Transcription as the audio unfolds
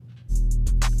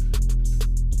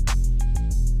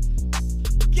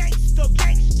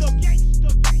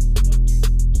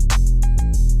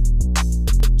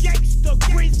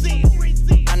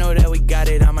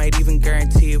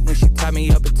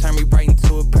turn me right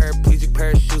into a paraplegic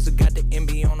pair of shoes. I got the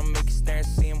MB on them, make you stare and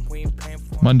see them. We ain't paying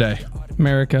for 'em. Monday.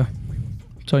 America.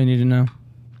 That's all you need to know.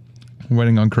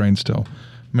 Waiting on Crane still.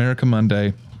 America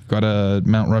Monday. Got a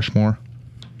Mount Rushmore.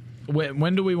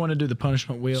 When do we want to do the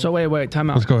punishment wheel? So wait, time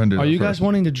out. Let's go ahead and do Are that you guys first.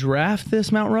 wanting to draft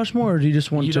this Mount Rushmore, or do you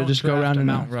just want you to don't just go draft around a and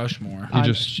Mount Rushmore. You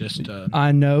It's just- just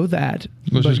I know that.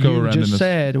 Let's but just go you around in just this-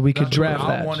 said we could That's what draft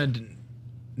I that. wanted.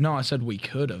 No, I said we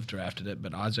could have drafted it,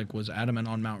 but Isaac was adamant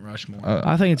on Mount Rushmore.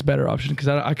 I think it's a better option because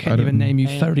I can't don't- even name you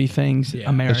And- 30 things Yeah.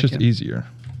 American. It's just easier.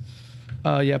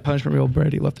 Yeah, punishment wheel.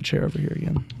 Brady left the chair over here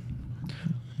again.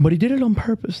 But he did it on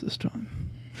purpose this time.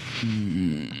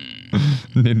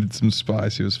 Needed some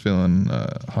spice. He was feeling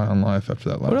high on life after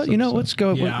that last Well, you know, episode. let's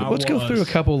go. Yeah, I let's go through a was.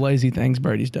 couple lazy things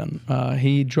Brady's done.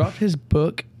 He dropped his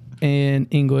book in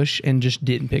English and just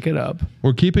didn't pick it up.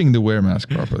 We're keeping the wear mask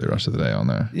properly the rest of the day on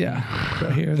there. Yeah,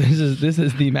 right here. This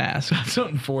is the mask. That's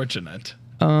unfortunate.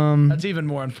 That's even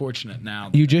more unfortunate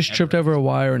now. You than just ever. tripped over a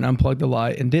wire and unplugged the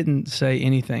light and didn't say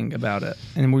anything about it.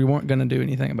 And we weren't going to do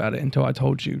anything about it until I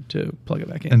told you to plug it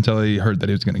back in. Until he heard that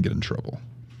he was going to get in trouble.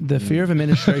 The fear of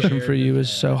administration for you is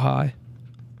so high.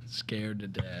 Scared to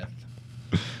death.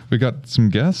 We got some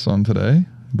guests on today.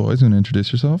 Boys, you want to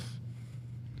introduce yourself?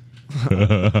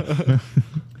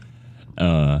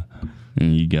 And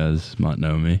you guys might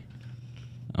know me.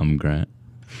 I'm Grant.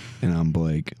 And I'm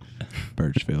Blake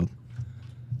Birchfield.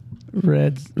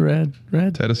 Red.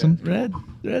 Edison? Red.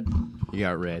 You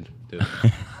got red. Dude.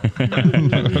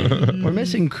 We're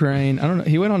missing Crane. I don't know.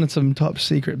 He went on some top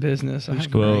secret business.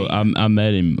 Well, I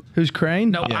met him. Who's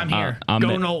Crane? No, I'm here. I'm Go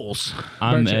at- Knowles.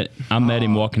 I met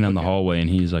him walking down the hallway, and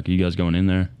he's like, "You guys going in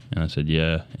there?" And I said,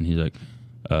 "Yeah." And he's like,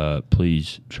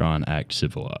 "Please try and act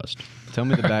civilized." Tell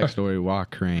me the backstory. Why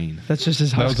Crane? That's just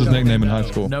his high That was his school. nickname in high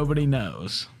school. Nobody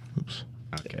knows. Oops.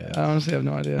 Okay. I honestly have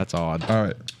no idea. That's odd. All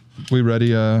right. We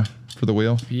ready for the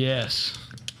wheel? Yes.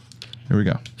 Here we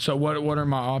go. So what are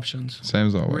my options? Same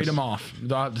as always. Read them off.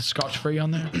 The Scotch free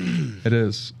on there? It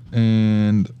is.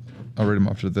 And I'll read them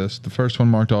off after this. The first one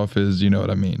marked off is "you know what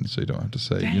I mean," so you don't have to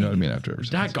say "you know what I mean" after every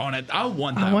sentence. Daggone it. I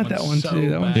want that I want that one so too.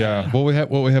 That one- bad. Yeah.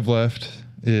 What we have left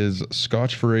is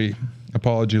Scotch free,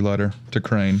 apology letter to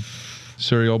Crane,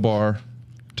 cereal bar,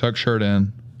 tuck shirt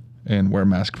in, and wear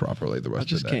mask properly the I rest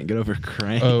just of the day. can't get over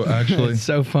Crane. Oh, actually, It's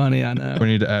so funny. I know. we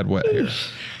need to add wet hair.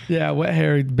 Yeah, wet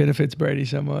hair benefits Brady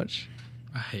so much.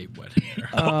 I hate wet hair.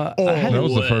 I That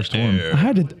was the first one.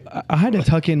 had to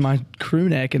tuck in my crew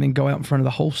neck and then go out in front of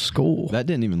the whole school. That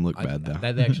didn't even look bad though.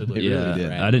 That actually looked Yeah, really did.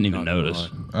 rad, I didn't even not gonna notice.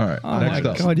 lie. All right. Oh my next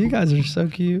up. god, you guys are so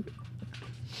cute.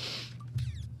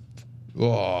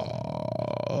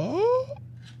 Oh.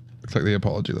 Looks like the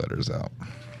apology letter is out.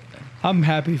 I'm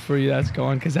happy for you that's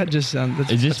going because that just sounds.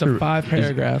 Is this that's a for- 5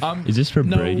 paragraph. Is this for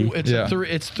no, Brady? it's Yeah.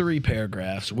 it's 3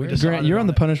 paragraphs. We Grant, decided you're on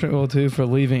the it. punishment wheel too for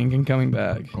leaving and coming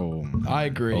back. Oh, I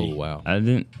agree. Oh wow.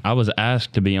 I was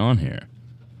asked to be on here.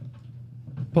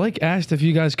 Blake asked if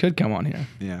you guys could come on here,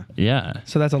 yeah. Yeah.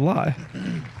 so that's a lie.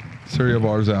 Cereal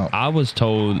bar's out. I was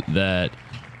told that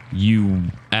you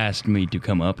asked me to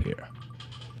come up here.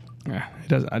 Yeah, it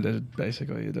doesn't.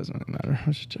 Basically, it doesn't really matter. I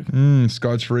was just joking.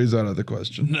 Scotch free's out of the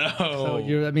question. No.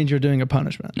 So that means you're doing a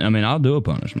punishment. I mean, I'll do a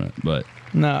punishment, but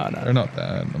No. They're not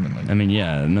bad. I mean, like, I mean,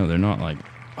 yeah, no, they're not like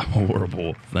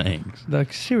horrible things. The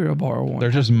cereal bar one. they're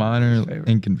just minor favorite.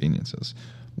 inconveniences.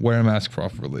 Wear a mask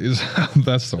properly.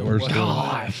 That's the worst.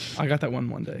 God, I got that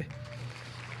one day.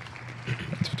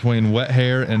 It's between wet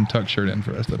hair and tuck shirt in for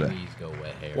the rest of the day. Please go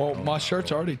wet hair. Well, Oh, my no.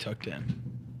 shirt's already tucked in.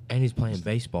 And he's playing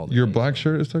baseball. Your today, black so-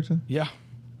 shirt is tucked in? Yeah.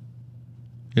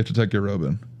 You have to tuck your robe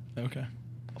in. Okay.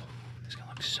 It's gonna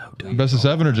look so dumb. Best of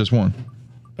 7 or just one?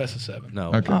 Best of 7. No.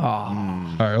 Okay. Oh,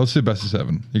 All right, let's do best of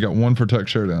 7. You got 1 for tuck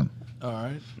shirt in. All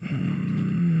right.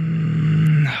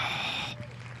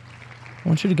 I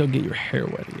want you to go get your hair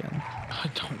wet again. I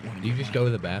don't want Do you just go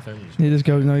to the bathroom? And You just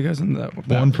go. No, you guys in that.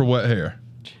 1 for wet hair.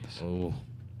 oh.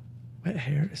 wet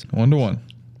hair is. 1 to 1.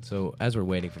 So as we're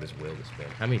waiting for this wheel to spin,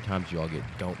 how many times do y'all get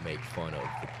 "don't make fun of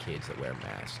the kids that wear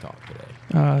masks" talk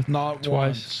today? Not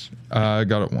Twice. I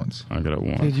got it once. I got it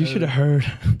Dude, once. you should have heard.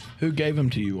 Who gave them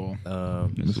to you all?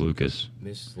 Miss Lucas.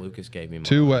 Miss Lucas gave me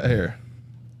 2 mine. wet hair.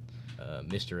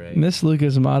 Mr. A. Miss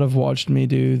Lucas might have watched me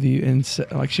do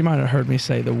like she might have heard me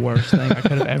say the worst thing I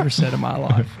could have ever said in my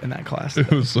life in that class.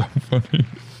 It was so funny.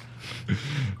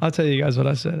 I'll tell you guys what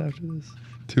I said after this.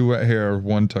 2 wet hair,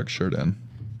 1 tuck shirt in.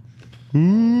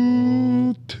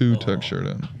 Ooh, 2 tuck shirt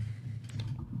in.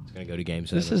 It's gonna go to game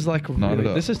 7. This is like Knot it really,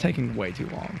 up. this is taking way too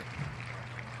long.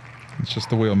 It's just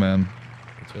the wheel, man.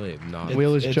 It's really not.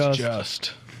 Wheel is It's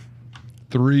just.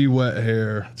 3 wet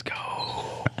hair. Let's go.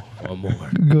 One more.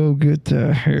 Go get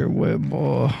the hair wet,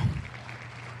 boy.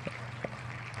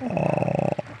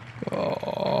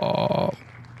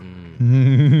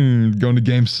 Going to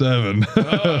game 7.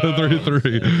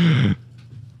 3-3.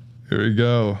 Here we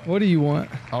go. What do you want?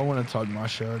 I want to tuck my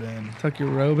shirt in. Tuck your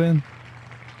robe in?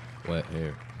 Wet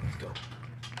hair. Let's go.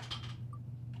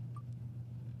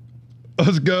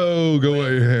 Let's go. Go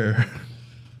wet your hair.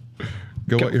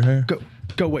 Go wet your hair.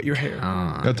 Go wet your hair.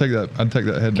 I'd take that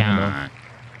headband off.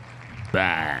 What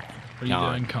are you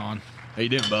doing, Con? How you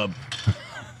doing, bub?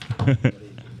 The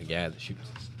guy that shoots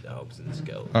his dogs in the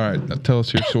skull. All right, now tell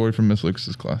us your story from Miss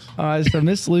Lucas's class. All right, so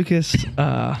Miss Lucas,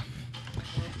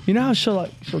 you know how she'll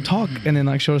talk and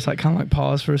then she'll just kind of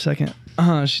pause for a second.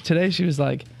 Today she was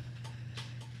like,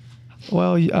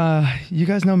 well, you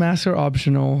guys know masks are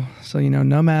optional, so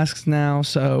no masks now.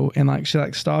 So and she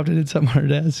stopped and did something on her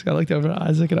desk. I looked over at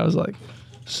Isaac and I was like,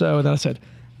 so and then I said,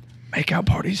 make out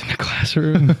parties in the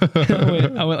classroom.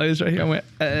 I went like this right here. I went,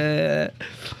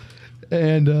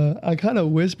 and I kind of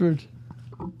whispered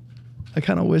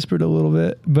a little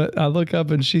bit, but I look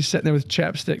up and she's sitting there with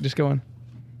chapstick just going.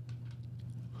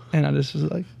 And I just was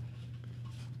like,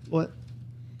 what?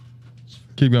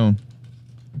 Keep going.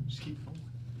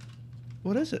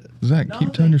 What is it? Zach,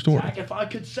 keep telling your story. Zach, if I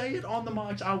could say it on the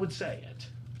mics, I would say it.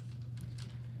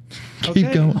 Keep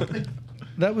Okay. going.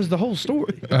 That was the whole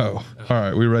story. Oh, all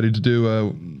right. We ready to do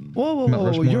Whoa, Mount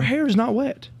Rushmore? your hair is not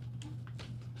wet.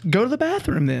 Go to the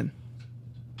bathroom then.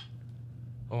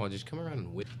 Oh, just come around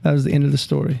and whip. That was the end of the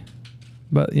story.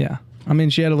 But yeah, I mean,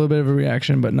 she had a little bit of a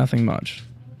reaction, but nothing much.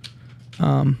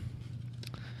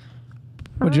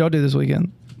 What'd y'all do this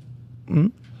weekend?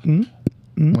 went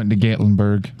to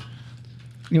Gatlinburg?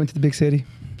 You went to the big city,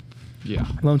 Yeah.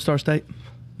 Lone Star State.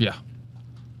 Yeah.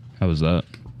 How was that?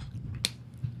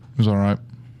 It was all right.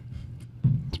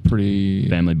 It's pretty.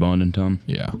 Family bonding time?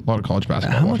 Yeah. A lot of college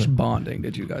basketball. How much watching. bonding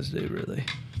did you guys do, really?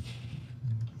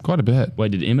 Quite a bit.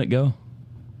 Wait, did Emmett go?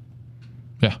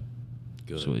 Yeah.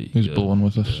 Good. Sweet. He was good, bulling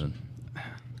with us. good.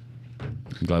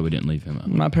 I'm glad we didn't leave him out.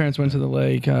 My parents went to the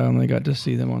lake. I only got to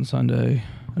see them on Sunday.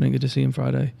 I didn't get to see him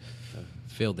Friday.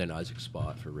 Filled in Isaac's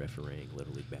spot for refereeing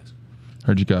Little League basketball.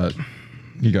 Heard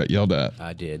you got yelled at.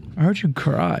 I did. I heard you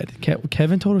cried.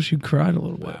 Kevin told us you cried a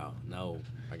little bit. Wow. No,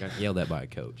 I got yelled at by a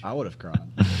coach. I would have cried.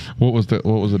 What was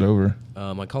it over?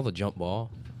 I called a jump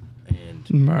ball, and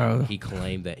Bro. he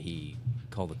claimed that he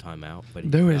called a timeout, but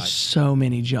There was I- so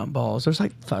many jump balls. There's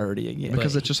like 30 again.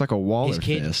 Because it's just like a Waller his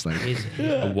kid, fist. his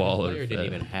A Waller player didn't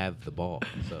fist. even have the ball,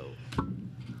 so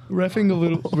Reffing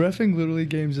Little League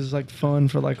games is fun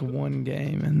for one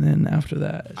game, and then after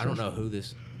that, it's I don't just- know who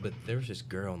this. But there was this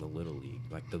girl in the Little League,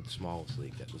 the smallest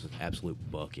league, that was an absolute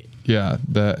bucket. Yeah,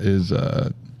 that is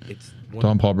It's one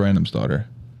Don Paul Brandon's daughter.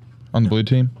 On the blue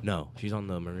team? No, she's on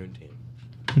the maroon team.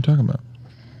 What are you talking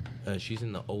about? She's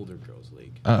in the older girls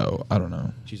league. Oh, I don't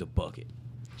know. She's a bucket.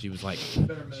 She was like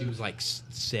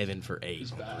 7 for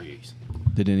 8 on threes.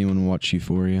 Did anyone watch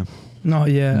Euphoria? No,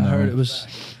 yeah, No. I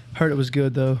heard it was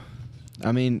good though.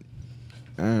 I mean,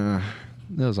 it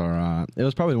was all right. It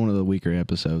was probably one of the weaker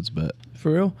episodes, but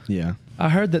For real? yeah. I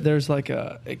heard that there's it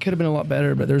could have been a lot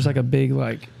better, but there's a big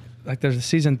there's a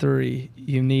season 3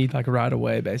 you need right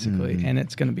away basically, and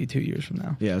it's gonna be 2 years from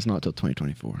now. Yeah, it's not till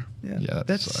 2024. Yeah, Yeah, that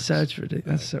that's sucks. such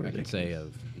ridiculous. That's so I can ridiculous. say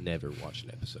I've never watched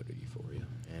an episode of Euphoria,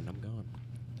 and I'm gone.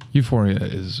 Euphoria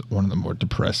is one of the more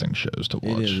depressing shows to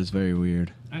watch. It is. It's very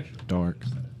weird. Dark.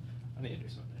 I need to do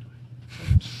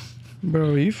something.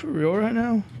 Bro, are you for real right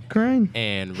now, Crane?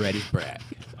 And Reddy's Brat.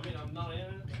 I mean, I'm not in it.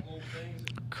 The whole thing's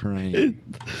Crane.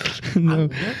 No.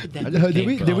 Where did that Did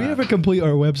we came from? ever complete our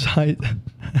website?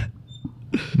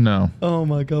 No. Oh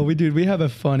my god, we have a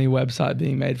funny website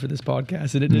being made for this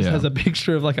podcast, and it just Yeah. has a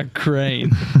picture of a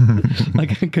crane,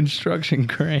 like a construction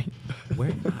crane.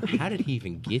 Where? How did he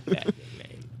even get that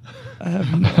nickname? I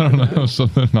have no I don't know.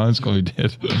 Something in high school he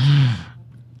did.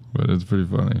 But it's pretty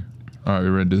funny. All right, we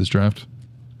ready to do this draft?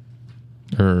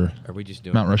 Or Are we just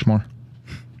doing Mount Rushmore?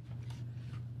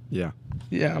 Yeah.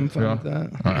 Yeah, I'm fine Yeah. with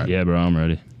that. All right. Yeah, bro, I'm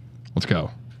ready. Let's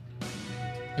go.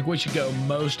 We should go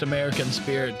most American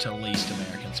spirit to least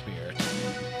American spirit.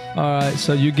 All right,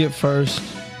 so you get first.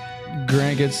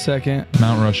 Grant gets second.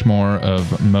 Mount Rushmore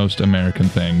of most American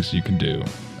things you can do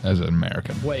as an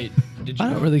American. Wait, did you I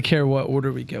don't really care what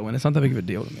order we go in. It's not that big of a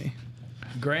deal to me.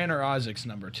 Grant or Isaac's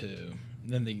number 2?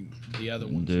 Then the other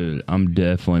one. Dude, I'm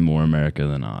definitely more America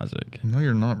than Isaac. No,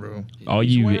 you're not, bro. All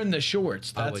He's you wearing the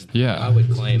shorts. I That's would, Yeah. I would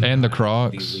claim And the I'm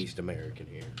Crocs. the least American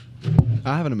here.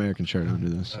 I have an American shirt under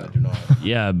this. I do not.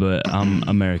 Yeah, but I'm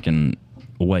American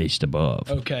waist above.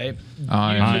 okay.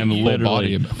 I am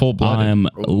literally full blooded. I am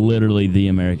literally the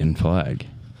American flag.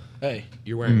 Hey,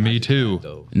 You're wearing Me Isaac's too. hat,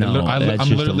 though. No, I'm that's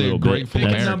just literally a little bit. grateful pick a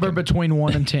American. number between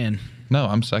 1 and 10. No,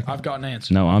 I'm second. I've got an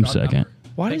answer. No, I'm I've got a second. number.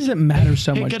 Why does it matter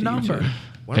so Pick much a to you number. two?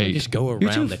 Why don't we Hey. just go You two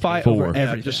around the fight table? over Four.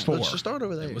 everything. Just 4. Let's just start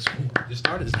over there. It was 4. Just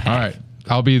start as All right.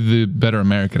 I'll be the better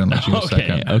American and let you go Okay.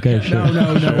 second. Okay. Sure.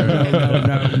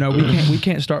 No. We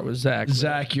can't start with Zach.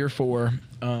 Zach, you're 4.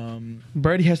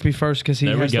 Brady has to be first because he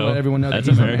There we has to go. let everyone know That's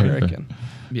that he's American. American.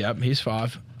 Yep, he's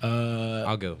 5.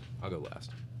 I'll go last.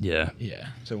 Yeah. Yeah.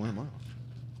 So when am I?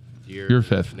 You're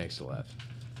fifth. Next to left.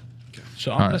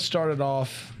 So I'm All gonna right. start it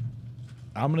off.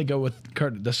 I'm gonna go with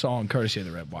the song "Courtesy of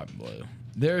the Red, White, and Blue."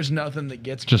 There's nothing that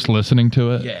gets Just me. listening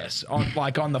to it. Yes, on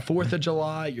the 4th of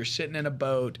July, you're sitting in a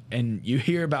boat and you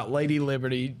hear about Lady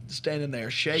Liberty standing there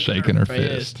shaking her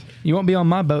fist. You won't be on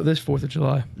my boat this 4th of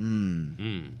July.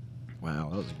 Wow,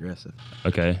 that was aggressive.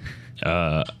 Okay.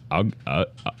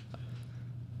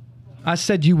 I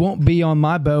said you won't be on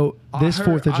my boat this I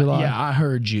heard- 4th of July. I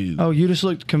heard you. Oh, you just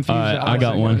looked confused. All right, I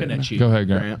got wasn't one. looking at you. Go ahead,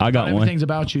 Grant. I got one. Everything's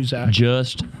about you, Zach.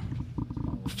 Just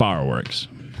fireworks.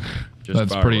 Just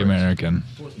That's pretty fireworks. American.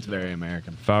 It's very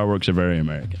American. Fireworks are very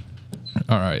American.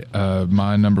 All right.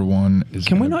 My number one is.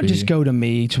 Can we gonna not be- just go to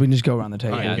me so we can just go around the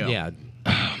table? Yeah, go. yeah.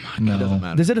 No. Doesn't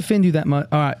matter. Does it offend you that much?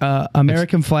 All right,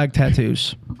 American flag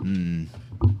tattoos.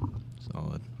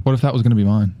 Solid. What if that was going to be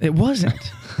mine? It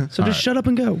wasn't. So just right. shut up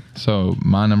and go. So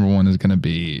my number one is going to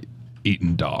be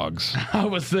eating dogs. I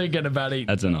was thinking about eating.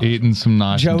 That's enough. Eating some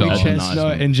nice Joey dogs. That's a nice Chestnut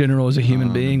one. in general as a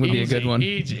human being would be a good one.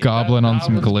 Easy. Gobbling on I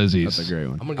some was- glizzies. That's a great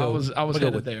one. I'm gonna go. I was I'm gonna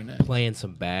headed go there with next. playing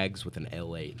some bags with an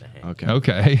L8 in the hand. Okay.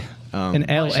 Okay. In Um,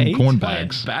 LA. Some corn Playing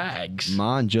bags. bags.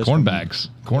 mine just Corn from- bags.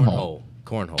 Cornhole.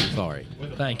 Cornhole. Sorry.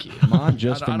 Thank you. Mine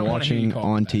just I from don't wanna hear you watching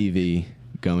call on it that. TV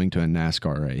going to a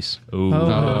NASCAR race. Ooh.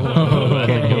 Oh,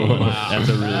 okay. That's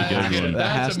a really good one.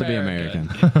 That has to be American.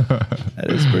 American. That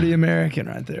is pretty American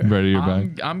right there. Ready, you're back.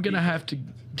 I'm gonna have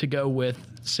to go with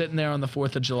sitting there on the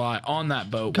 4th of July on that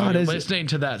boat, God, while you're is it- listening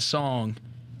to that song,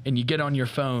 and you get on your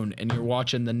phone and you're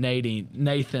watching the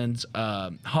Nathan's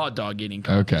hot dog eating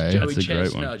contest. Okay. Joey That's a great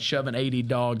Chestnut one. shoving 80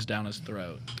 dogs down his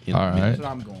throat. All right. That's what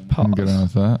I'm going with. I'm good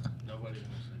enough with that.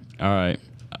 All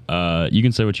right. You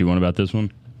can say what you want about this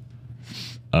one.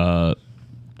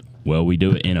 Well, we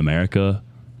do it in America,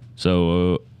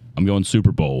 so I'm going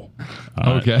Super Bowl.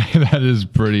 All right. Okay. That is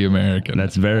pretty American.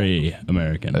 That's very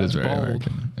American. That is very bold.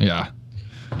 American. Yeah.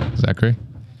 Zachary?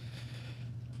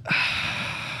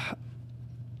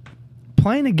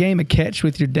 Playing a game of catch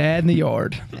with your dad in the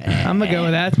yard. I'm going to go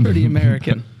with that's pretty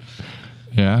American.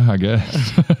 Yeah, I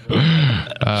guess.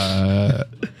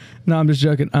 No, I'm just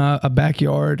joking. A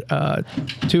backyard,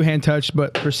 two-hand touch,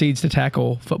 but proceeds to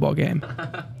tackle football game.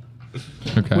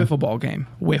 Okay. Wiffle ball game.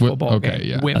 Wiffle ball okay, game.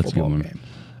 yeah. Wiffle That's a good ball one.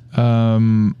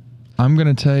 game. I'm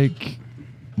going to take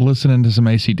listening to some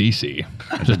AC/DC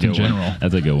just in general.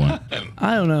 That's a good one.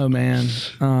 I don't know, man.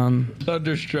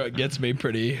 Thunderstruck gets me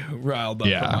pretty riled up.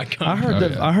 Yeah. on my I country. heard Oh,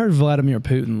 yeah. I heard Vladimir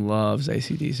Putin loves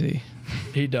AC/DC.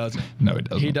 He doesn't. No, he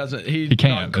doesn't. He doesn't. He's He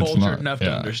can't. not It's cultured not- enough to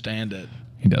yeah. understand it.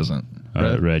 He doesn't. All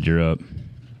right, Red, you're up.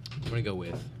 I'm gonna go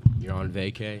with you're on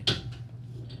vacay.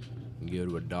 You go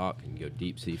to a dock and go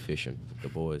deep sea fishing with the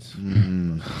boys.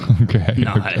 Okay.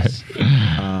 Nice.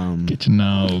 Okay. Get your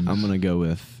nose. I'm gonna go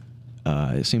with.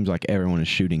 It seems like everyone is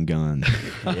shooting guns.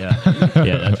 Yeah,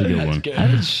 that's a good one. How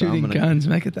did So I'm shooting gonna- guns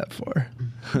make it that far?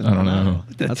 I don't know.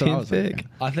 The That's what I 10th was pick. thinking.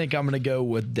 I think I'm gonna go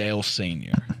with Dale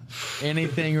Senior.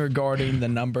 Anything regarding the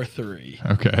number 3.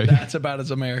 Okay. That's about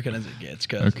as American as it gets,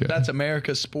 because Okay. that's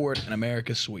America's sport and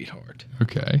America's sweetheart.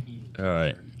 Okay. All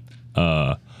right.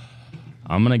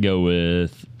 I'm gonna go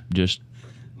with just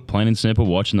plain and simple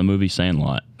watching the movie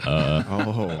Sandlot.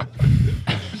 Oh,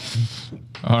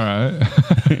 All right.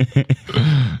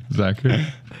 Zachary?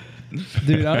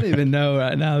 Dude, I don't even know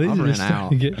right now. These I'm are just ran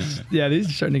starting to get, yeah, these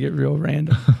are starting to get real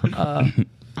random.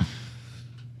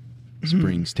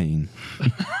 Springsteen.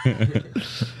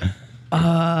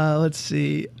 Let's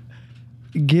see.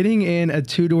 Getting in a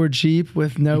two-door Jeep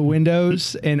with no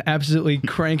windows and absolutely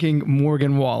cranking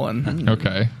Morgan Wallen.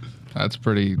 Okay. That's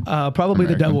pretty. Probably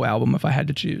the American. double album if I had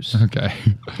to choose. Okay.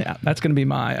 Yeah, that's going to be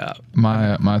my.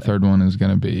 My third one is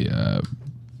going to be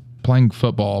playing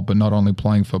football, but not only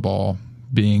playing football,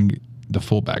 being the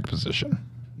fullback position.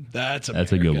 That's a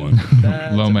good American. one.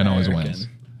 That's Low man always American. wins.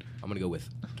 I'm gonna go with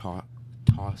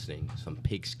tossing some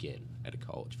pigskin at a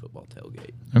college football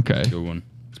tailgate. Okay. Good one.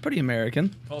 It's pretty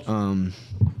American.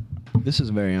 This is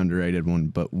a very underrated one,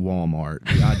 but Walmart.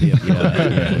 The idea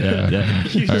of Yeah.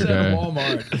 You said Okay.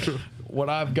 Walmart. What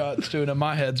I've got stood in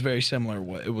my head's very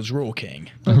similar. It was Rule King.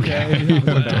 Okay.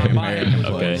 My head was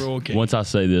like Okay. Rule King. Once I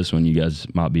say this one, you guys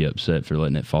might be upset for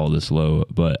letting it fall this low,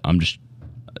 but I'm just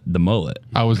the mullet.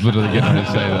 I was literally getting to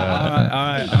say that.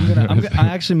 All right. I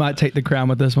actually might take the crown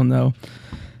with this one though.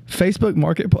 Facebook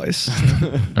Marketplace.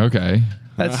 Okay.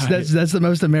 That's the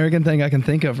most American thing I can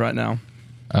think of right now.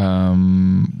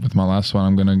 With my last one,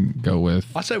 I'm gonna go with.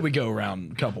 I say we go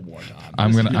around a couple more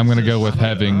times. I'm gonna go with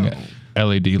having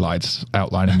LED lights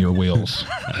outlining your wheels.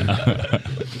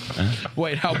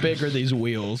 Wait, how big are these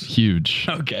wheels? Huge.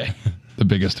 Okay. The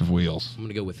biggest of wheels. I'm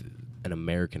gonna go with an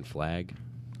American flag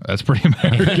That's pretty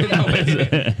American.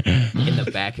 in the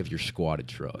back of your squatted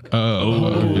truck. Oh,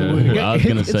 Ooh, I was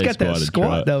gonna It's say got that squatted squat,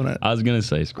 truck. don't it? I was gonna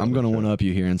say squat. I'm gonna one up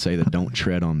you here and say the "Don't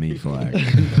tread on me" flag.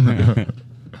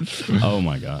 Oh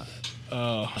my god.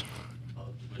 I'm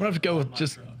gonna have to go with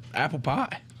just apple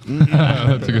pie.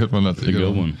 That's a good one. That's It's a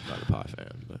good one. Not a pie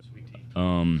fan, but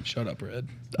Shut up, Red.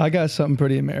 I got something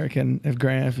pretty American. If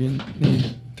Grant, if you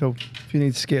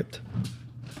need skipped,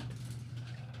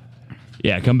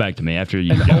 Yeah, come back to me after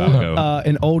you go. I'll go.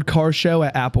 an old car show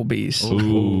at Applebee's.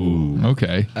 Ooh.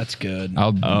 Okay. That's good.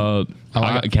 Can I?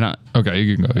 Okay,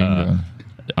 you can go. You can go.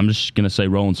 I'm just gonna say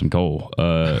rolling some coal.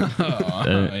 Yeah. Plain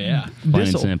and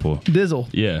Dizzle. simple. Dizzle.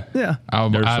 Yeah. Yeah. I'll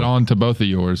There's add some- on to both of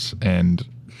yours and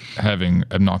having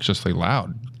obnoxiously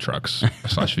loud trucks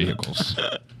 / vehicles.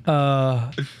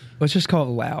 Let's just call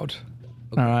it loud.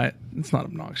 All right. It's not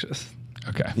obnoxious.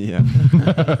 Okay. Yeah.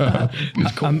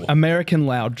 American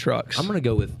loud trucks. I'm gonna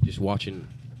go with just watching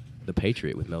The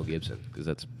Patriot with Mel Gibson because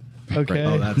that's okay.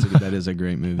 Oh, that is a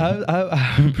great movie.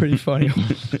 I'm pretty funny.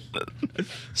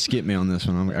 Skip me on this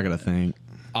one. I gotta think.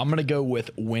 I'm gonna go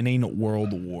with winning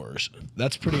world wars.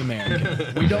 That's pretty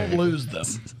American. We don't lose them.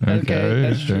 Okay,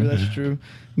 that's true. That's true.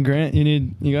 Grant,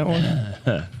 you got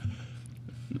one?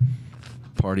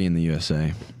 Party in the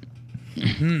USA.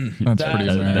 That's pretty That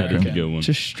is American. a good one.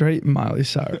 Just straight Miley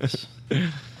Cyrus.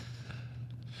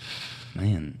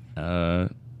 Man.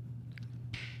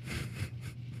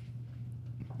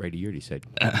 Brady. You already said.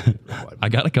 I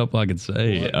got a couple I could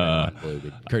say.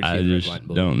 Courtesy I of Red, just White, and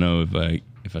Blue. don't know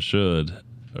if I should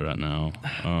right now.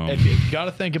 If you got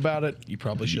to think about it, you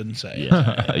probably shouldn't say it.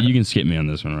 Yeah, you can skip me on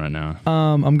this one right now.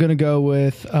 I'm gonna go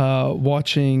with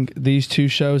watching these two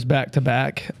shows back to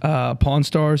back: Pawn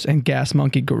Stars and Gas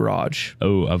Monkey Garage.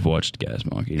 Oh, I've watched Gas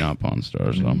Monkey, not Pawn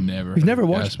Stars. So. Never. You've never heard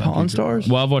watched Gas Monkey Pawn Girl. Stars?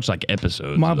 Well, I've watched like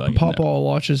episodes. My like, papa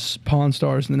watches Pawn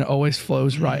Stars, and then it always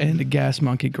flows right into Gas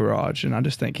Monkey Garage, and I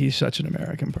just think he's such an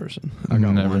American person. I've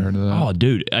never heard of that. Oh,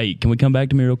 dude. Hey, can we come back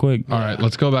to me real quick? All right,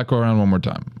 let's go back around one more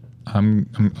time.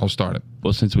 I'll start it.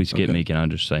 Well, since we skipped me, can I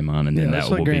just say mine and then let's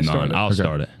that let will be Grant mine? start it. I'll Okay.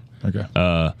 start it. Okay.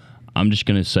 I'm just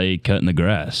gonna say cutting the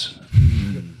grass.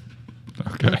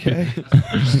 Okay. Okay.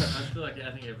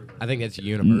 I think that's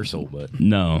universal, but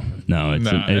No,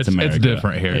 it's America. It's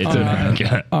different here. It's All right.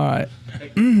 America. All right.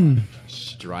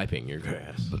 striping your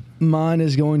grass. Mine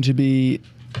is going to be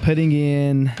putting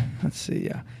in. Let's see.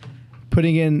 Yeah.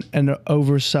 Putting in an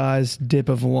oversized dip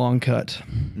of long cut.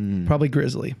 Probably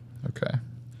Grizzly. Okay.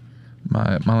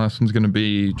 My last one's gonna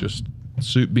be just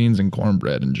soup, beans, and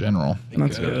cornbread in general.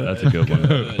 That's good. That's a good one.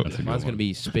 That's a good Mine's one. gonna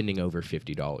be spending over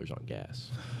 $50 on gas.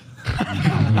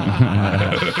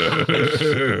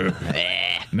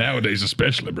 Nowadays,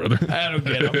 especially, brother. I don't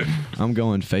get them. I'm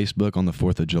going Facebook on the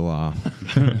 4th of July.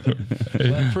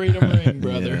 Let freedom ring,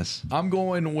 brother. Yes. I'm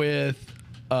going with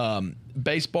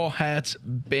baseball hats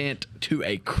bent to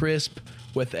a crisp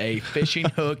with a fishing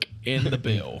hook in the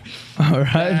bill. All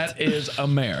right. That is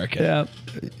America. Yeah.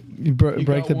 You break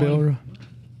got the bill. one?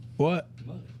 What?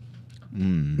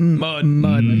 Mm. Mud.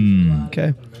 Mud.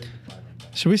 Okay.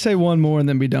 Should we say one more and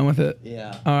then be done with it?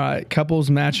 Yeah. All right. Couples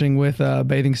matching with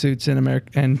bathing suits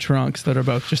and trunks that are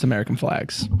both just American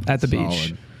flags at the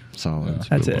beach. Solid.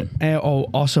 That's Good it. And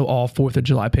also all 4th of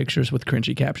July pictures with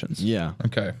cringy captions. Yeah.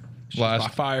 Okay. My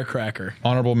Last firecracker.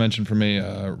 honorable mention for me: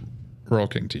 Royal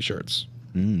King T-shirts.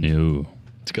 Ew.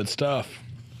 It's good stuff.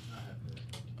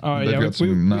 All right. They've Yeah. got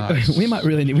some nice- We might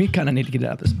really need. We kind of need to get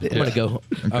out this bit. I'm gonna go.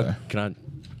 Okay. Can I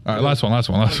All right, last one. Last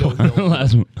one.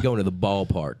 go into the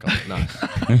ballpark on a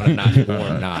nice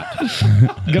warm night?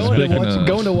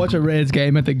 Going to watch a Reds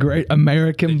game at the Great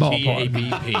American Ballpark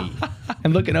GABP.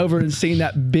 and looking over and seeing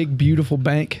that big beautiful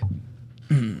bank.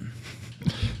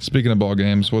 Speaking of ball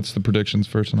games, what's the predictions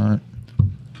for tonight?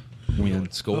 Win.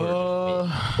 Score.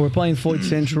 We're playing Floyd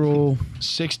Central.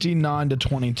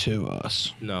 69-22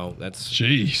 us. No, that's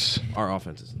Jeez. our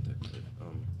offense isn't that good.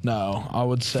 No, I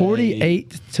would say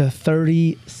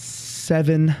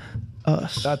 48-37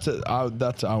 us. That's it. I would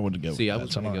go. See, I with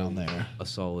was that, gonna somewhere go around there. a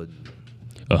solid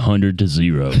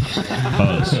 100-0.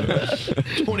 Us.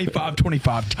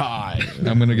 25-25 tie.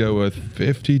 I'm gonna go with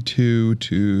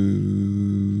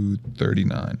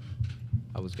 52-39.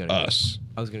 I was gonna Us.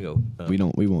 Go was gonna go.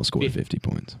 We won't score 50. 50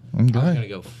 points. I was Okay. gonna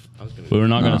go. We're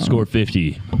not going to score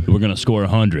 50. We're going to score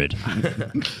 100.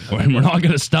 And we're not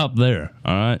going to stop there.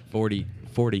 All right.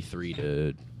 43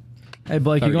 to. Hey,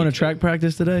 Blake, you going to 32. track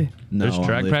practice today? No, There's I'm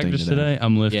track lifting practice today.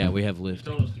 I'm lifting. Yeah, we have lift.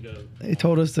 Told us to go. He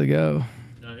told us to go.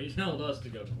 No, he told us to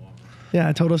go tomorrow. Yeah,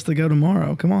 I told us to go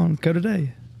tomorrow. Come on, go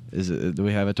today. Do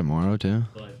we have it tomorrow too?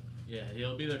 But yeah,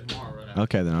 he'll be there tomorrow right after.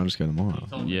 Okay, then I'll just go tomorrow.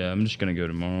 Yeah, I'm just going to go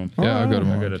tomorrow. Yeah, I'll go I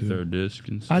tomorrow. got to too. throw a disc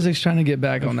and stuff. Isaac's trying to get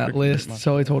back on that list,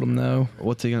 so I told him no.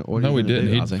 What's he gonna? What are No, you we gonna didn't.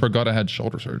 do, He Ozzy? forgot I had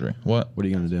shoulder surgery. What? What are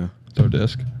you gonna do? Throw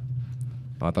disc.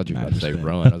 I thought you were Nah, about to say just kidding.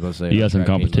 run. I was gonna say You got some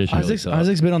track teams competition. really Isaac's, suck.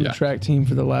 Isaac's been on Yeah. the track team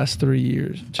for the last 3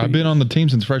 years. I've been on the team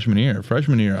since freshman year.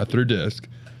 Freshman year, I threw disc.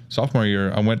 Sophomore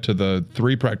year, I went to the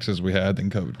 3 practices we had, then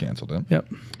COVID canceled it. Yep.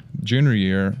 Junior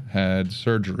year, had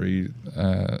surgery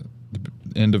the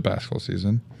end of basketball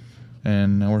season,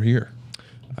 and now we're here.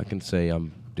 I can say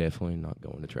I'm definitely not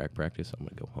going to track practice. I'm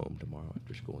gonna go home tomorrow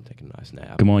after school and take a nice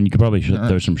nap. Come on, you could probably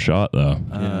throw some shot, though.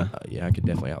 Yeah, I could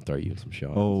definitely out throw you in some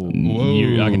shots. Oh, I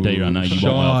can tell you right now, you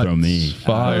won't outthrow me.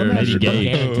 Fire. Let me Maybe ask you-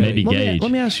 Gage. Maybe Let me, Gage.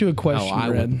 let me ask you a question, I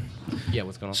Red. would. Yeah,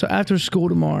 what's going on? So after school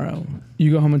tomorrow,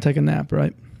 you go home and take a nap,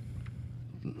 right?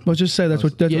 Let's just say that's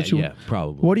what you. Yeah,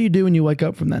 probably. What do you do when you wake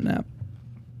up from that nap?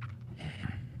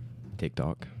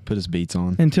 TikTok. put his beats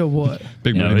on. Until what?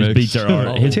 Big No, Booty his Mix. beats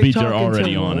are his beats TikTok are already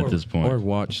until on more. at this point. Or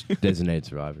watch Designated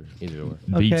Survivor. Either or.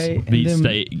 Beats Okay, and beats then-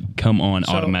 stay come on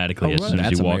So, automatically as oh, soon as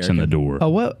he that's walks in the American. door. Oh,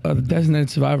 what? Designated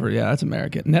Survivor. Yeah, that's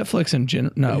American. Netflix in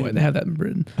general. No, wait, they have that in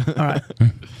Britain. All right.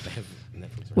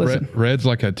 Listen. Red's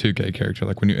like a 2K character.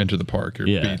 Like when you enter the park, your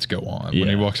Yeah. beats go on. When Yeah.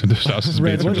 he walks into his house, his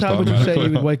Red, beats are what just time would you say automatically you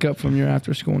would on. wake up from your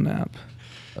after school nap?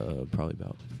 Probably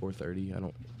about 4:30. I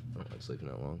don't like sleeping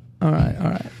that long. All right, all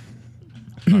right.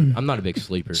 I'm not a big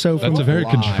sleeper. So That's a very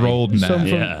controlled nap. So from,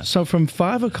 Yeah. so from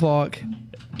 5 o'clock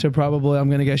to probably, I'm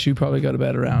going to guess you probably go to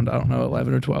bed around, I don't know,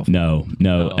 11 or 12. No,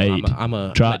 No, 8.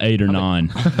 Try 8 or 9.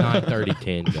 9:30,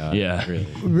 10 guy. Yeah. Really.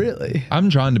 Really?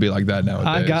 I'm trying to be like that nowadays.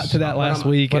 I got to that last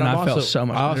week and I felt so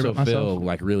much I better also about feel myself.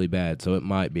 like really bad, so it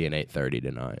might be an 8:30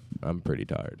 tonight. I'm pretty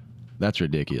tired. That's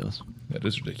ridiculous. That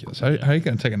is ridiculous. How are you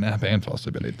going to take a nap and fall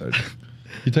asleep at 8:30?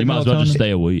 You take You might as well just melatonin?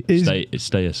 stay awake. He's-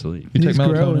 Stay asleep. You take He's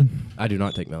melatonin? growing. I do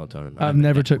not take melatonin. I've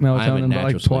never took melatonin, but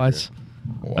like twice.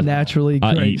 Naturally,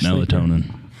 I great eat sleeper. melatonin.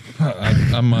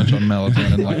 I'm much on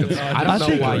melatonin. Like it's, I don't I know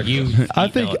think- why you. I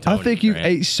eat think melatonin, you Grant.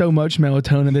 ate so much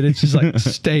melatonin that it's just like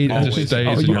stayed. It just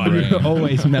stays in your you're brain.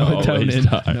 always Always melatonin.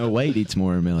 tired. No, Wade eats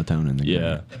more melatonin than Yeah.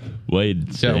 Grant.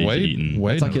 Wade stays yeah, Wade. eating.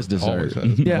 Wade It's like his always dessert.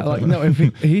 has Yeah, like melatonin. no. If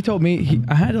he told me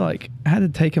I had to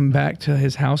take him back to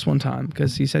his house one time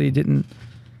because he said he didn't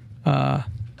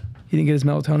get his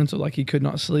melatonin, so like he could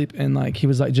not sleep, and like he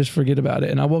was like just forget about it.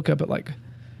 And I woke up at like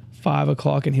 5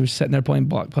 o'clock, and he was sitting there playing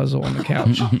block puzzle on the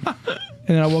couch.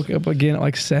 And then I woke up again at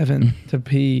like 7 to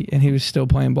pee, and he was still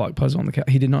playing block puzzle on the couch.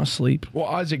 He did not sleep. Well,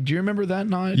 Isaac, do you remember that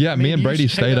night? Yeah, me and you Brady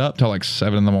stayed up till like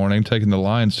 7 in the morning, taking the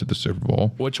Lions to the Super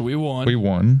Bowl. which we won. We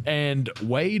won. And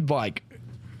Wade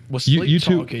was You, sleep you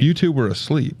two, talking. you two were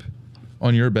asleep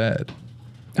on your bed,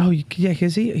 Oh yeah,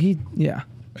 because he yeah.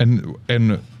 and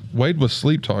Wade was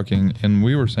sleep talking, and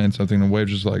we were saying something, and Wade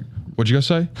was just like, "What'd you guys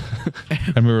say?"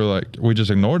 And we were like, we just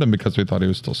ignored him because we thought he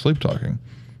was still sleep talking.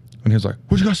 And he was like,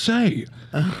 "What'd you guys say?"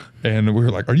 And we were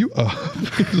like, "Are you up?"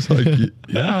 He was like,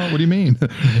 "Yeah." What do you mean?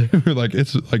 We were like,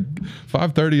 "It's like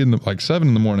 5:30 in the like 7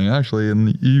 in the morning actually,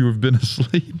 and you have been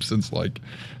asleep since like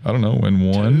I don't know when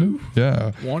 1.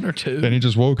 Yeah. 1 or 2. And he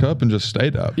just woke up and just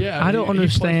stayed up. Yeah, I don't he played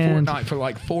understand. Fortnite for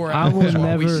like 4 I hours will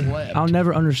while we never. slept. I'll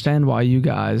never understand why you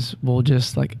guys will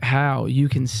just like how you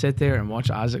can sit there and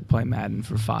watch Isaac play Madden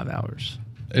for 5 hours.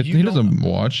 You He don't- doesn't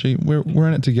watch. We're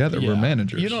in it together. We're Yeah.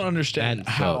 managers. You don't understand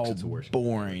Madden how sucks. It's the worst.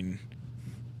 boring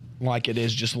like it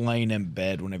is just laying in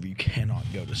bed whenever you cannot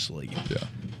go to sleep. Yeah.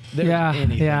 There's Yeah,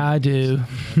 anything yeah, I do.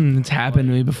 It's happened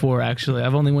to me before. Actually,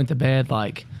 I've only went to bed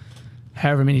like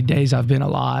however many days I've been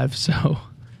alive, so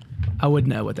I would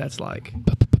know what that's like.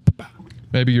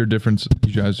 Maybe you're different.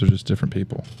 You guys are just different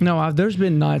people. No, there's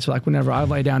been nights like whenever I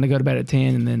lay down to go to bed at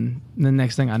 10, and then the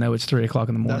next thing I know, it's 3 o'clock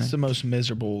in the morning. That's the most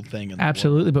miserable thing in the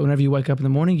Absolutely, world. but whenever you wake up in the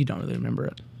morning, you don't really remember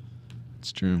it.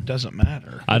 It's true. Doesn't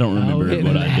matter. I don't remember it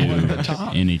what I at the do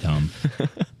top. anytime.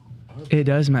 It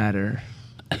does matter.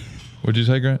 What'd you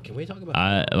say, Grant? Can we talk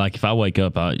about? If I wake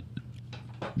up, I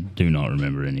do not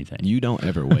remember anything. You don't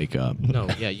ever wake up. No,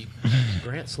 yeah.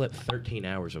 Grant slept 13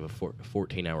 hours of a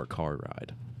 14-hour car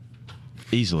ride.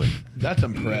 Easily. That's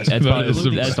impressive.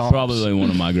 That's probably one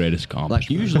of my greatest accomplishments.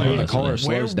 Like usually when a car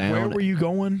honestly. slows down. Where were you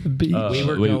going? Beach. We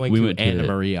were going to Anna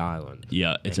Maria Island.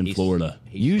 Yeah, it's And in Florida.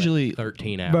 he Usually- slept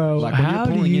 13 hours. Bro, Like when you're how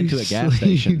pulling do you into a gas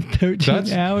sleep station. 13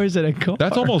 That's- hours at a car.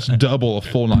 That's almost double a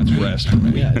full night's rest for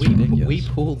me. Yeah, it's ridiculous. We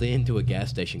pulled into a gas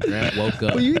station. Grant woke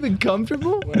up. Were you even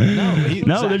comfortable?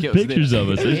 No, there's pictures of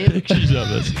us. There's pictures of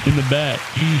us in the back.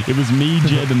 It was me,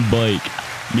 Jeb, and Blake.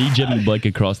 Me, Jeb, and Blake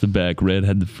across the back. Red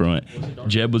had the front.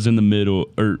 Jeb was in the middle.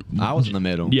 I was in the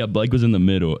middle. Yeah, Blake was in the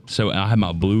middle. So I had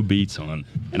my blue beats on,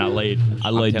 and I laid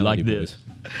telling like you, this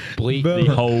Bleak. the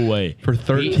whole way. For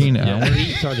 13 hours.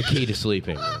 Beats are the key to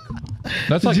sleeping.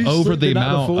 That's like you over sleep the the night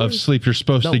amount before? of sleep you're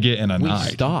supposed to get in a we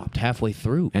night. stopped halfway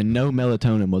through. And no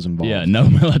melatonin was involved. Yeah, no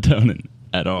melatonin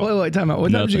at all. Wait, time out.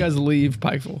 What time did you Nothing. guys leave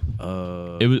Pikeville?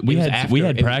 We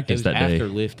had practice that day. after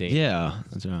lifting. Yeah,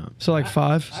 that's right. So like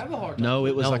 5? No,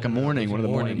 it was like a morning, one of the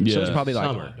mornings. So it's Yeah. probably like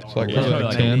Summer. It's like, Yeah. probably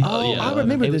like 10. Oh, yeah. I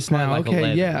remember It was this now. probably like Okay,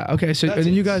 11. yeah. Okay, so That's and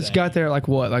then you guys insane. got there like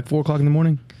what? Like 4 o'clock in the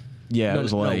morning? yeah, it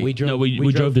was late. we drove. No,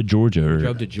 we drove to Georgia.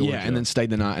 drove to Georgia. Yeah, and then stayed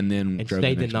the night, and then and drove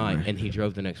stayed the next night, morning. and he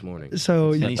drove the next morning.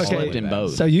 So And he okay, slept in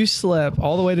both. So you slept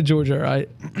all the way to Georgia, right?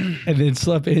 And then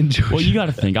slept in Georgia. Well, you got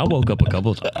to think. I woke up a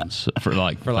couple times for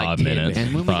like 5 10 minutes.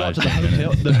 And when we got Five, to the 10 hotel,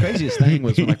 minutes. the craziest thing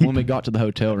was when we got to the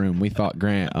hotel room, we thought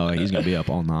Grant, oh, he's gonna be up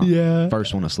all night. Yeah.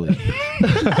 First one to sleep.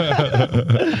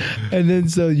 And then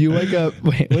so you wake up.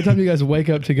 Wait, what time do you guys wake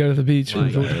up to go to the beach? from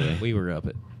Georgia? We were up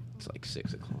at it's like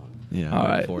 6 o'clock. Yeah. All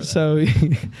right. before that. So,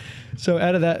 so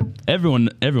out of that,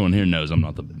 Everyone here knows I'm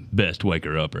not the best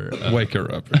waker upper. Wake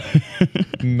her up.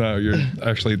 No, you're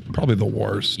actually probably the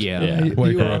worst. Yeah. Yeah. you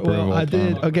Wake her were- up. well, I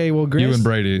did. Okay, well, You and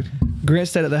Brady. Grant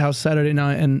stayed at the house Saturday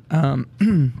night and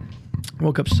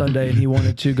woke up Sunday and he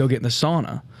wanted to go get in the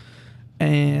sauna.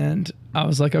 And I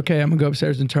was like, okay, I'm gonna go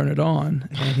upstairs and turn it on.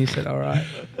 And he said, all right.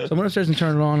 So I went upstairs and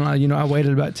turned it on. And I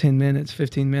waited about 10 minutes,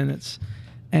 15 minutes.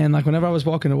 And like whenever I was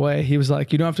walking away, he was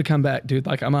like, you don't have to come back, dude.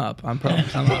 Like I'm up. I'm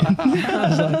promise. I'm up.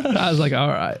 I was like, all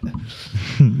right.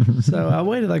 So I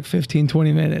waited like 15,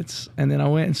 20 minutes. And then I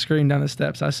went and screamed down the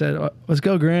steps. I said, let's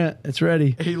go, Grant. It's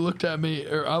ready. He looked at me,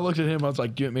 or I looked at him. I was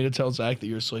like, "Do you want me to tell Zach that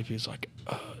you're asleep?" He's like,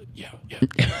 "Yeah."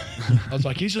 I was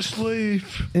like, "He's asleep."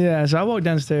 Yeah, so I walked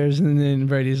downstairs and then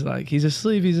Brady's like, he's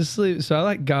asleep. So I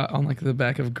like got on like the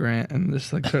back of Grant and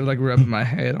just like started like rubbing my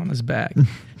head on his back.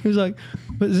 He was like,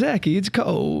 but Zachy, it's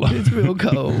cold. It's real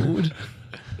cold.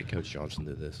 Did Coach Johnson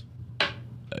do this?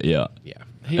 Yeah. Yeah.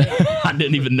 I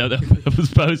didn't even know that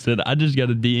was posted. I just got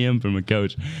a DM from a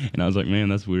coach, and I was like, man,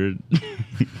 that's weird.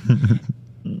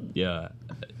 Yeah.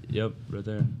 Yep, right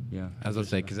there. Yeah. I was gonna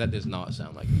say because that does not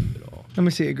sound like you at all. Let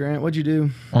me see it, Grant. What'd you do?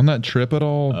 On that trip at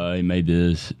all? He made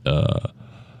this,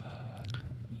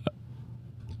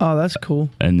 Oh, that's cool.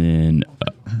 and then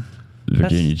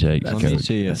Virginia Tech. Let me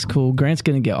see it. That's cool. Grant's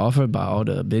gonna get offered by all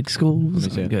the big schools.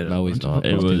 see it. Good. No, he's not.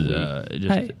 It was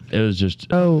Hey. it was just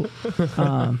Oh,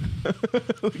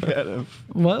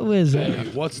 what was Hey,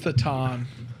 it? what's the time?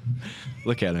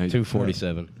 Look at him.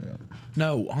 2:47.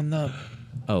 No, on the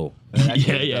Oh.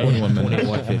 yeah. 21 minutes.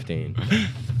 21:15.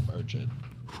 budget.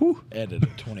 Edit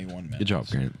at 21 minutes. Good job,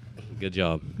 Grant. Good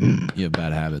job. You have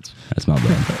bad habits. That's my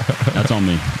bad. That's on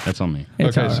me. That's on me.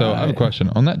 It's Okay, so I have a alright. question.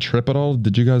 On that trip at all,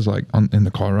 did you guys like in the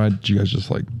car ride? Did you guys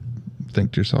just like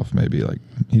think to yourself maybe like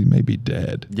he may be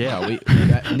dead? Yeah,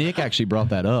 Nick actually brought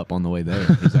that up on the way there.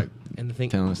 He's like, And the thing,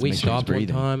 Telling us to we make sure he's stopped one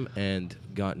breathing. time and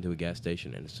got into a gas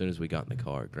station, and as soon as we got in the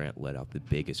car, Grant let out the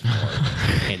biggest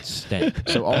fart and stank.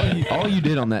 so all you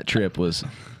did on that trip was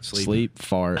sleep,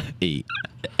 fart, eat.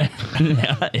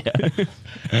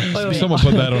 Someone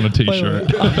put that on a T-shirt.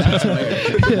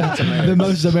 Yeah, the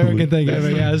most American thing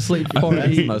ever. Yeah, sleep, fart,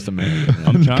 That's the eat. most American.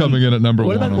 I'm coming in at number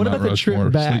What one about- on what that about the trip Rushmore.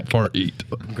 back? Sleep, fart, eat.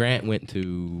 Grant went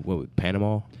to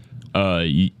Panama.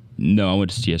 No, I went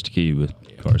to Siesta Key with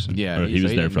Carson. Yeah, Or he he was said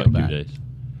he there didn't for go like 2 back. days.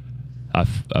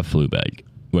 I flew back.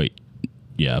 Wait,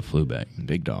 yeah, I flew back.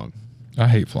 Big dog. I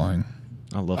hate flying.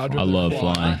 I love I'd flying. I rather love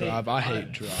fly flying. than drive. I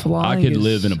hate drive. Flying I could is-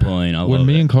 live in a plane. I When love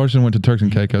me it. and Carson went to Turks and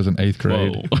Caicos in 8th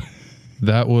grade, Whoa.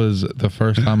 that was the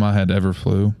first time I had ever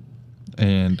flew,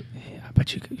 and Yeah, I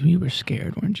bet you were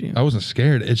scared, weren't you? I wasn't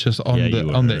scared. It's just on Yeah, you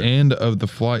the on the were. end of the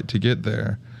flight to get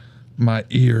there, my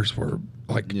ears were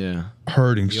like Yeah.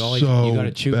 hurting You always- so you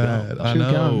gotta chew bad. gum. I Chew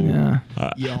know. gum,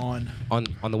 yeah. Yawn.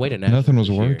 On the way to Nashville. Nothing was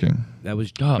this year, working. That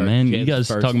was Oh man, you Jed's guys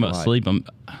first talking about flight. sleep?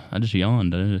 I just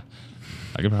yawned.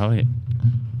 I could probably.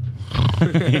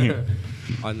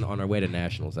 on our way to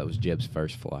nationals. That was Jeb's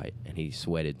first flight, and he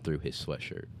sweated through his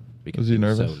sweatshirt because Was he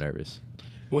was nervous? so nervous.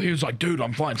 Well, he was like, "Dude,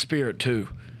 I'm flying Spirit too.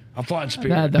 I'm flying Spirit."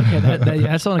 Yeah,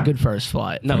 that's not a good first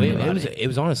flight. No, for it anybody.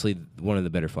 was honestly one of the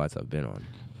better flights I've been on.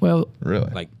 Well, Really?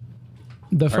 Like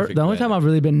Perfect the only weather. time I've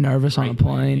really been nervous on a Great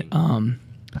plane, landing.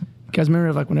 you guys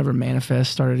remember like whenever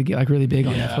Manifest started to get like really big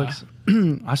on Yeah.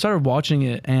 Netflix? I started watching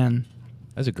it and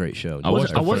That's a great show. I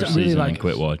watched the I wasn't first really, season like- and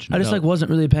quit watching. I just like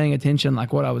wasn't really paying attention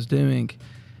like what I was doing.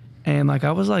 And like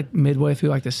I was like midway through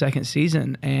like the second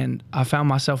season and I found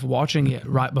myself watching it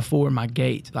right before my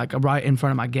gate, like right in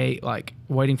front of my gate, like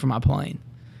waiting for my plane.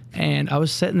 And I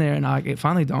was sitting there and it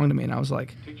finally dawned on me and I was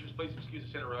like, Teachers, please excuse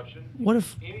this interruption. what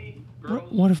if Any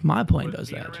girls what if my plane would does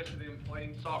be that? interested in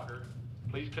playing soccer,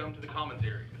 please come to the commons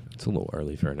area. It's a little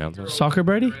early for announcements. Soccer,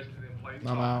 Brady? Interested in playing I'm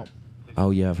soccer. out. Oh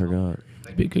yeah, I forgot.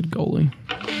 Be a good goalie.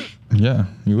 Yeah,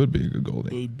 you would be a good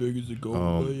goalie. Big as a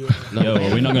goal. Yo,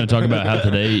 are we not going to talk about how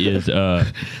today is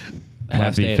Last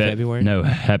day of February? No,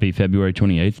 happy February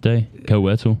 28th day.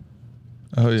 Co-Wetzel.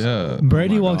 Oh yeah.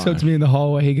 Brady walks up to me in the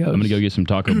hallway. He goes, I'm going to go get some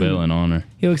Taco Bell in honor.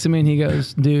 He looks at me and he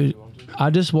goes, dude, I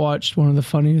just watched one of the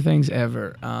funnier things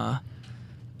ever.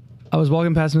 I was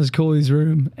walking past Miss Cooley's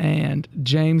room and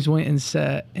James went and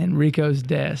sat in Rico's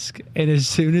desk. And as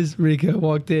soon as Rico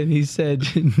walked in, he said,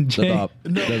 James,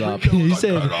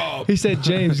 he said,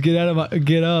 James, get up.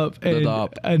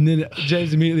 And then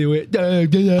James immediately went,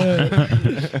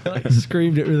 like,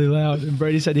 screamed it really loud. And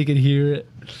Brady said he could hear it.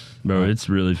 Bro, it's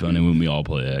really funny when we all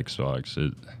play Xbox.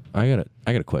 I got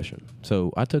a question.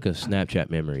 So I took a Snapchat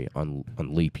memory on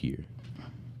leap year.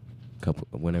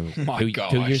 Whenever My 2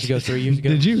 gosh. years ago, 3 years ago.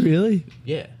 Did you really?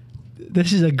 Yeah.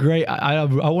 This is a great. I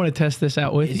want to test this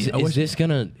out with Is you. I wish-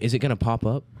 it gonna pop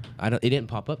up? It didn't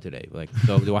pop up today. Like,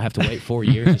 so do I have to wait 4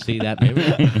 years to see that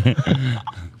memory?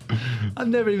 I've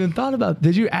never even thought about.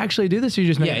 Did you actually do this? Or you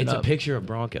just made Yeah, it it's a up? picture of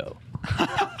Bronco.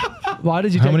 Why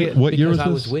did you How take many? it? What year was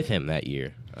Because I this? was with him that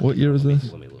year. What year was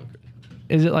this? Let me look.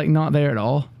 Is it like not there at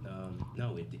all?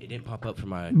 No, it didn't pop up for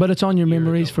my. But it's on your Year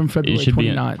memories ago. from It February should be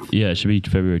 29th. it should be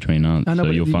February 29th. I know, so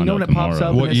but you'll you find know out when it pops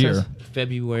tomorrow. up? What and it year? says-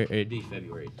 February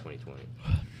 2020.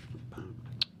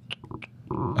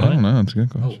 I don't know. It's a good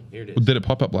Oh, question. here it is. Well, did it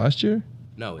pop up last year?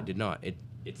 No, it did not.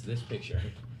 It's this picture.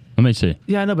 Let me see.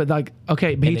 Yeah, I know, but like,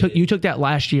 okay, but And you took that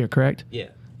last year, correct? Yeah.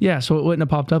 Yeah, so it wouldn't have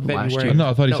popped up last February. year. No,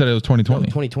 I thought he said it was 2020. No,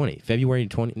 2020. February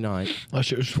 29th,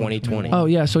 Last year was 2020. Oh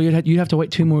yeah, so you'd have to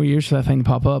wait 2 more years for that thing to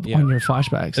pop up Yeah. on your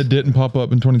flashbacks. It didn't pop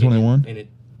up in 2021. And it.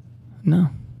 No,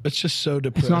 It's just so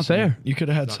depressing. not there. You could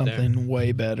have had It's not there. something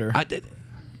way better. I did.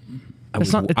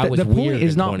 it's not. I was The point weird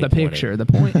is in not the 2020. picture. The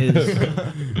point is,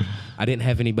 I didn't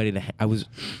have anybody to. I was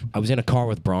in a car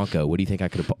with Bronco. What do you think I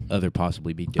could have other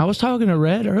possibly be doing? I was talking to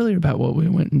Red earlier about what we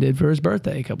went and did for his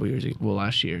birthday a couple years ago. Well,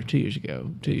 last year, 2 years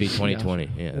ago, It'd be 2020.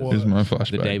 Yeah. Here's my The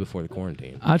flashback. day before the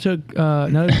quarantine. I took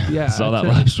no, yeah. Saw I that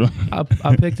took- last one.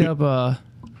 I picked up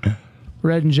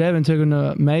Red and Jeb and took him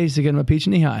to Maze to get him a peach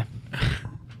and knee high.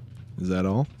 Is that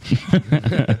all?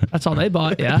 That's all they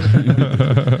bought. Yeah.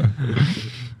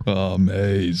 Oh,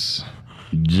 Maze.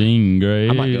 Jean Grey.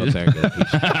 I might go up there and get a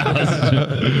peach.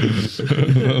 That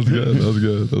was good. That was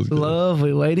good. That was good.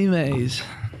 Lovely Lady Maze.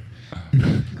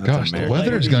 Gosh, the American.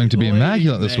 weather is going to be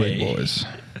immaculate this week, boys.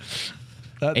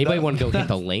 Anybody want to go hit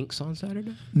the links on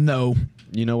Saturday? No.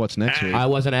 You know what's next week? I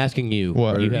wasn't asking you.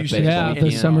 What? You have You best said Yeah, weekend.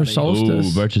 the summer Ooh,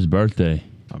 solstice. Birch's birthday.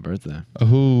 My birthday.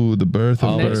 Oh, the birth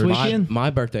of Next Birch. week? weekend? My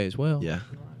birthday as well. Yeah.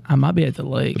 I might be at the The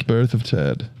lake. birth of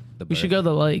Ted. We should go to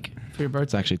the lake for your It's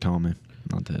birthday. actually Tommy,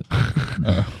 not Ted.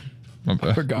 Oh, my I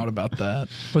bad. forgot about that.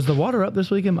 Was the water up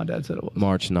this weekend? My dad said it was.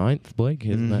 March 9th, Blake.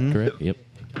 Isn't that correct? Yep.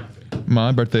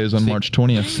 My birthday is on March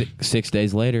 20th. 6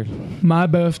 days later. My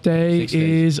birthday 6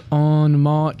 days. is on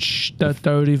March the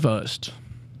 31st.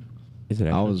 Is it? I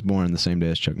actually? was born the same day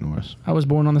as Chuck Norris. I was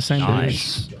born on the same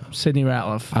Nice. day as Sidney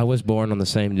Ratliff. I was born on the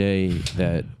same day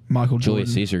that Michael Julius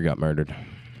Jordan. Caesar got murdered.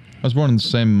 I was born in the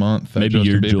same month that Maybe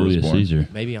Justin you're Bieber Julius was born. Caesar.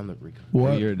 Maybe I'm the.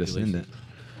 What? You're a descendant.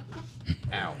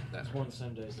 Ow. That's one of the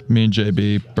same days. Me and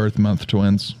JB, birth month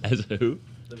twins. As who?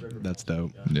 That's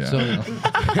dope. Yeah. So,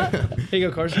 Here you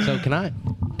go, Carson. so can I?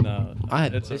 No.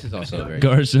 This is also very.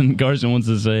 Carson wants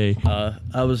to say.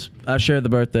 I shared the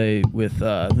birthday with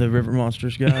the River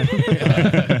Monsters guy.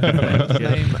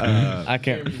 I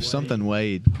can't. Something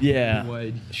Wade.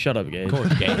 Yeah. Shut up, Gabe.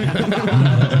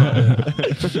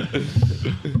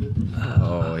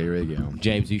 Oh, here we go.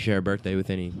 James, you share a birthday with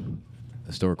any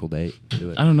historical date?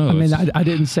 Do it. I don't know. I mean, it's- I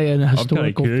didn't say a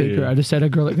historical curious. figure. I just said a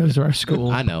girl that goes to our school.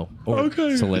 I know. Or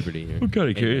celebrity. I'm kind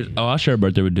of curious. Oh, I share a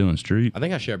birthday with Dylan Street. I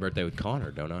think I share a birthday with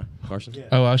Connor, don't I? Carson? Yeah.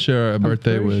 Oh, I share a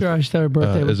birthday Pretty with. sure I shared a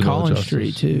birthday with Isabella Collins Justice.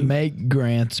 Street too. Make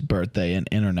Grant's birthday an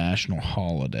international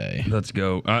holiday. Let's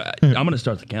go. I'm gonna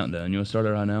start the countdown. You want to start it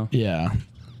right now? Yeah.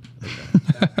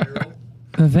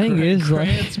 The thing is, like,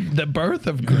 Grant's, the birth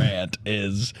of Grant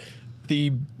is the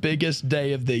biggest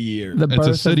day of the year. The It's birth a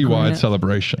of citywide Grant.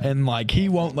 celebration. And like he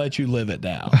won't let you live it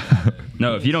down.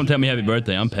 No, if you don't tell me happy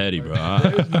birthday, I'm petty, bro.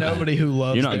 There's nobody who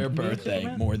loves You're not- their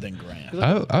birthday more than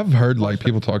Grant. I've heard like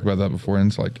people talk about that before, and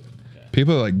it's like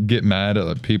people like get mad at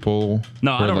like, people.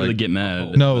 No, I for, don't really like- get mad. At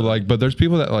it. No, like, but there's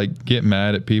people that like get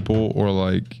mad at people or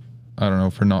like I don't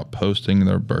know for not posting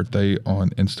their birthday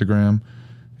on Instagram,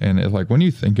 and it, like when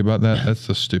you think about that, that's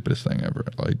the stupidest thing ever.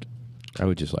 Like I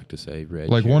would just like to say, Reg.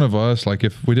 like one of us, like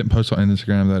if we didn't post on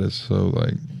Instagram, that is so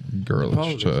like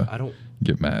girlish to I don't.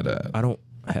 get mad at. I don't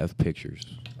have pictures.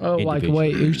 Oh, like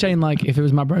individually. wait, you're saying like if it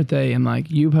was my birthday and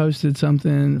like you posted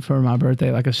something for my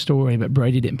birthday, like a story, but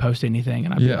Brady didn't post anything,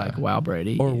 and I'd be Yeah. like, "Wow,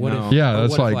 Brady." Or what No. if? Yeah, or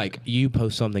that's what if, like- you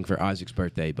post something for Isaac's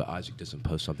birthday, but Isaac doesn't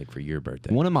post something for your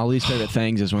birthday. One of my least favorite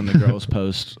things is when the girls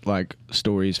post like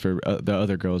stories for the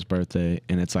other girl's birthday,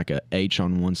 and it's like a H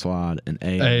on one slide and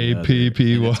A. on the A, other, P,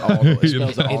 P, and it's Y. all the way- it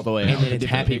spells it all the way out. and then with a it's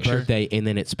different happy picture. birthday, and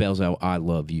then it spells out "I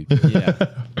love you." Yeah,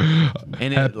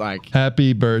 and it like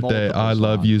Happy birthday! multiple I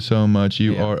love slots. you so much.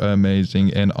 You Yeah. are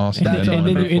amazing and awesome. And then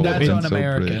you end up- That's and so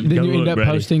un-American. pretty. then Go you end look, up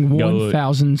Brady. posting Go look.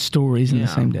 1,000 stories in the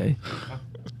Yeah. same day.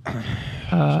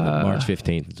 March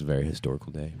 15th. It's a very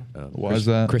historical day. Why is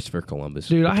that? Christopher Columbus.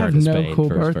 Dude, I have returned to no Spain cool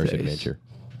for his first birthdays. adventure.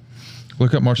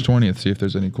 Look up March 20th. See if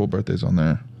there's any cool birthdays on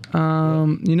there.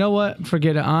 You know what?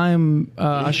 Forget it.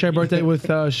 I share a birthday with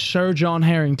Sir John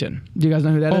Harrington. Do you guys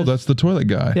know who that is? Oh, that's the toilet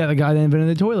guy. yeah, the guy that invented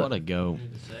the toilet. Let it go.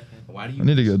 Why do you? I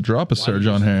need to go drop a Sir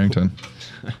John Harrington.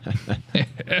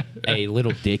 Hey,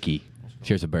 Little Dicky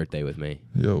shares a birthday with me.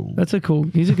 Yo, That's a cool.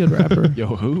 He's a good rapper. Yo,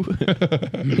 who?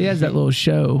 He has that little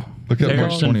show. look up March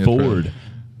Harrison 20th. Ford,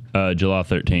 July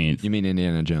 13th. You mean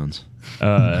Indiana Jones?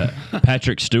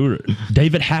 Patrick Stewart,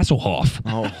 David Hasselhoff,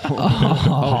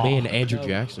 Oh, man, Andrew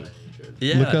Jackson.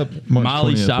 yeah. Look up March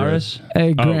Miley 20th, Cyrus.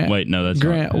 Hey, Grant. Oh wait, no, that's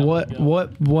Grant. not.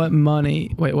 What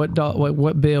money? Wait,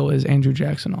 what bill is Andrew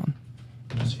Jackson on?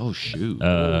 Oh shoot!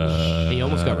 He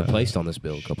almost got replaced on this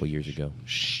bill a couple years ago.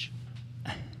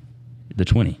 The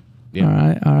 20.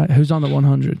 Yeah. All right. Who's on the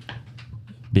 100?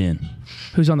 Ben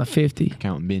Who's on the 50?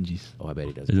 Counting Benjis. Oh, I bet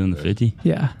he does. is in the 50.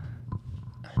 Yeah.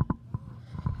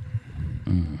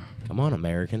 Come on,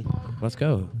 American. Let's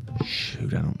go.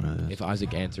 Shoot, I don't know that. If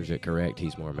Isaac answers it correct,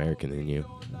 he's more American than you.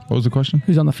 What was the question?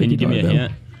 Who's on the $50 Can you give me a bill?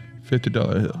 hint?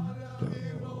 $50 hit.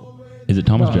 Is it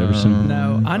Thomas Jefferson?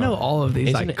 No, I know all of these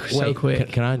Isn't like it? so Wait,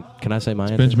 quick. Can I say my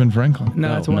answer? Benjamin Franklin.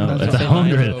 No, it's one No, of those. that's say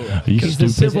 100. mine. Are you He's the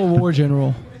stupid? Civil War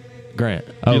general. Grant.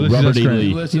 Oh, Ulysses Robert S. E. Grant. Lee.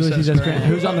 Ulysses S. Grant.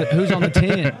 Who's on the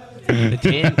 10? The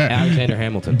 10, Alexander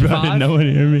Hamilton. Brother, no one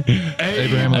hear me.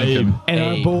 Abraham Lincoln. And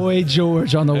our boy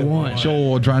George on the 1.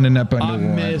 George running up I under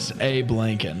one. miss Abe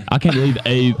Lincoln. I can't believe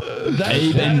Abe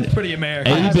That's and pretty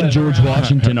American. Abe and George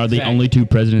Washington are the only two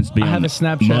presidents I have beyond a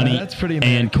Snapchat. money That's pretty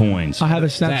and coins. I have a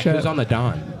Zach, who's on Snapchat. the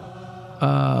Don?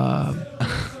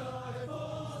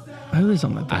 Who is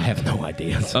on the? I have no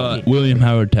idea. William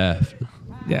Howard Taft.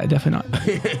 Yeah, definitely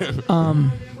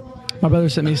not. My brother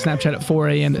sent me a Snapchat at 4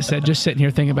 a.m. that said, "Just sitting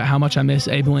here thinking about how much I miss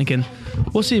Abe Lincoln."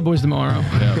 We'll see you boys tomorrow.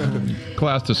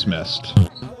 Class dismissed.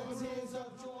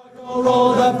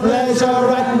 Roll the pleasure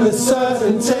and the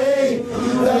certainty.